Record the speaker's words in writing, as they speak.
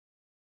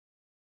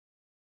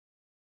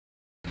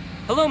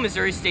Hello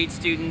Missouri State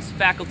students,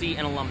 faculty,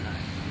 and alumni.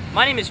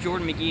 My name is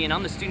Jordan McGee and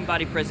I'm the student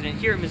body president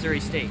here at Missouri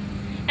State.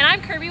 And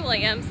I'm Kirby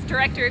Williams,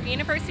 Director of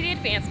University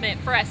Advancement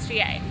for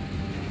SGA.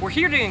 We're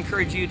here to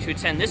encourage you to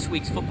attend this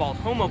week's football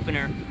home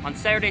opener on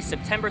Saturday,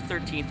 September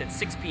 13th at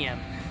 6 p.m.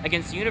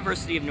 against the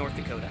University of North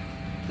Dakota.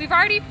 We've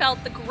already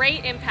felt the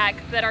great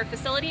impact that our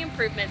facility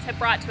improvements have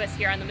brought to us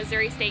here on the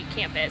Missouri State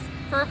campus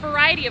for a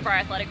variety of our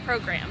athletic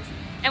programs.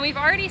 And we've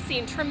already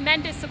seen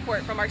tremendous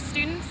support from our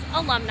students,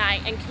 alumni,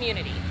 and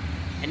community.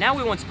 And now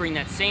we want to bring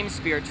that same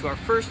spirit to our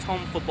first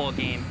home football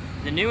game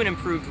in the new and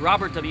improved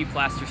Robert W.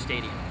 Plaster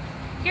Stadium.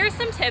 Here are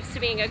some tips to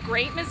being a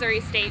great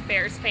Missouri State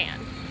Bears fan.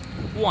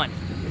 1.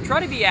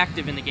 Try to be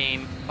active in the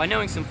game by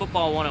knowing some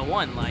football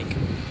 101 like,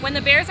 when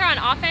the Bears are on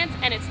offense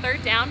and it's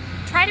third down,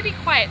 try to be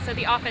quiet so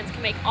the offense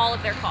can make all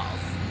of their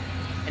calls.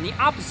 And the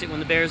opposite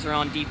when the Bears are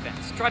on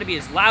defense. Try to be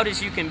as loud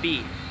as you can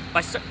be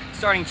by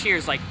starting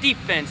cheers like,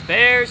 "Defense,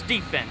 Bears,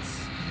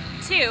 defense."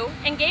 2.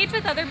 Engage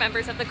with other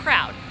members of the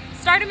crowd.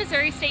 Start a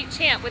Missouri State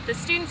chant with the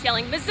students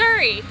yelling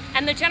 "Missouri"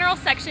 and the general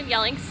section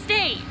yelling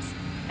 "State."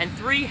 And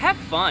 3. Have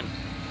fun.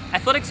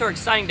 Athletics are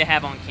exciting to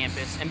have on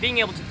campus, and being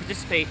able to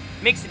participate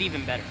makes it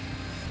even better.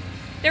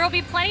 There will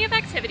be plenty of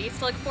activities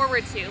to look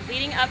forward to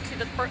leading up to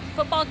the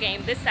football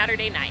game this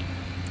Saturday night.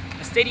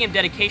 A stadium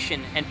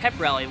dedication and pep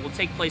rally will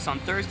take place on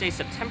Thursday,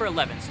 September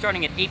 11th,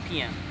 starting at 8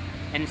 p.m.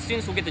 And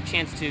students will get the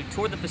chance to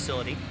tour the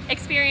facility,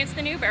 experience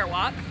the new Bear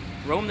Walk,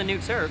 roam the new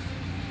turf,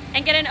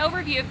 and get an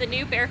overview of the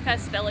new Bear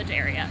Fest Village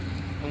area.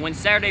 And when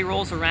Saturday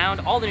rolls around,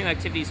 all the new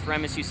activities for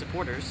MSU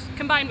supporters,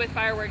 combined with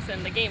fireworks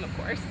and the game, of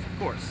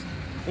course.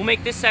 We'll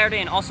make this Saturday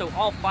and also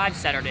all 5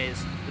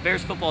 Saturdays the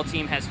Bears football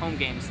team has home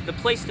games the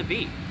place to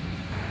be.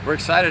 We're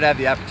excited to have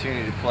the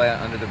opportunity to play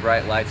under the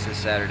bright lights this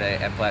Saturday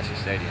at Placer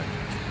Stadium.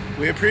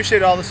 We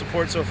appreciate all the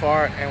support so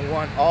far and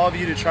want all of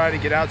you to try to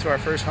get out to our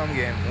first home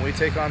game when we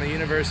take on the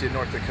University of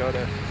North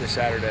Dakota this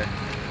Saturday.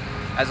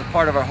 As a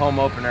part of our home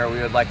opener, we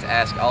would like to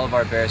ask all of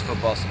our Bears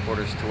football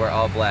supporters to wear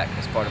all black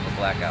as part of a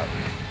blackout.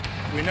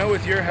 We know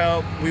with your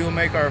help, we will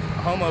make our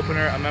home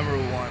opener a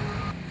memorable one.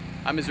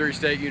 I'm Missouri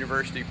State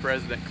University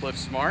President Cliff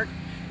Smart,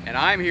 and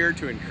I'm here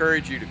to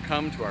encourage you to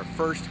come to our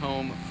first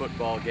home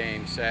football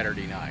game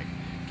Saturday night.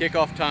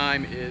 Kickoff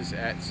time is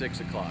at 6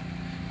 o'clock.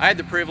 I had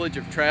the privilege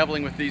of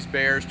traveling with these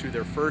Bears to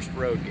their first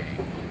road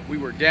game. We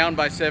were down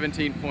by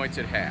 17 points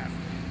at half.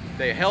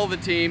 They held the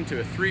team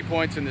to 3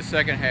 points in the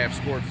second half,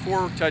 scored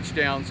 4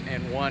 touchdowns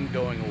and 1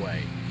 going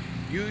away.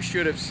 You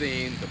should have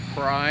seen the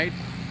pride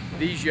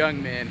these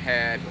young men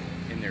had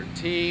in their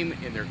team,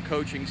 in their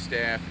coaching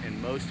staff,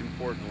 and most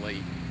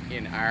importantly,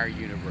 in our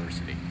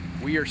university.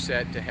 We are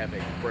set to have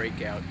a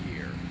breakout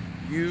year.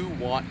 You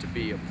want to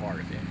be a part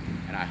of it.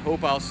 And I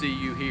hope I'll see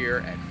you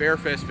here at Bear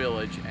Fest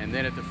Village and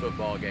then at the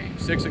football game,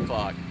 6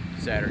 o'clock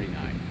Saturday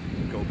night.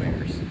 Go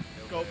Bears.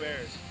 Go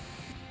Bears.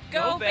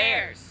 Go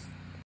Bears.